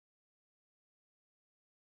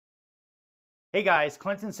Hey guys,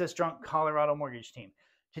 Clinton Sistrunk, Colorado Mortgage Team.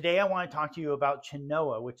 Today I want to talk to you about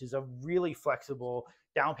CHENOA, which is a really flexible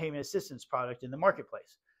down payment assistance product in the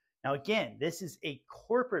marketplace. Now again, this is a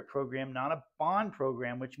corporate program, not a bond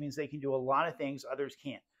program, which means they can do a lot of things others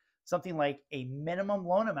can't. Something like a minimum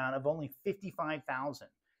loan amount of only $55,000.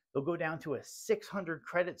 They'll go down to a 600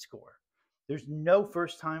 credit score. There's no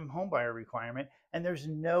first-time homebuyer requirement, and there's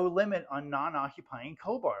no limit on non-occupying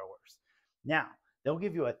co-borrowers. Now, they'll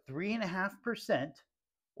give you a 3.5%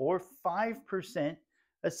 or 5%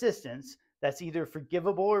 assistance that's either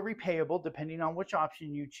forgivable or repayable, depending on which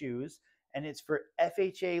option you choose, and it's for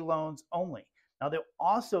FHA loans only. Now, they'll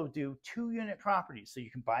also do 2-unit properties, so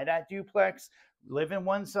you can buy that duplex, live in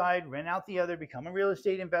one side, rent out the other, become a real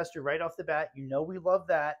estate investor right off the bat. You know we love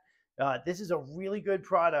that. This is a really good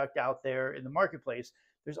product out there in the marketplace.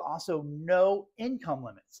 There's also no income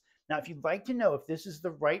limits. Now, if you'd like to know if this is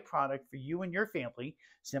the right product for you and your family,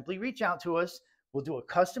 simply reach out to us. We'll do a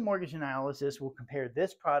custom mortgage analysis. We'll compare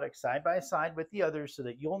this product side by side with the others so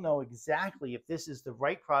that you'll know exactly if this is the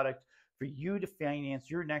right product for you to finance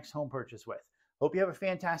your next home purchase with. Hope you have a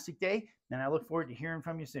fantastic day, and I look forward to hearing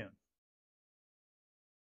from you soon.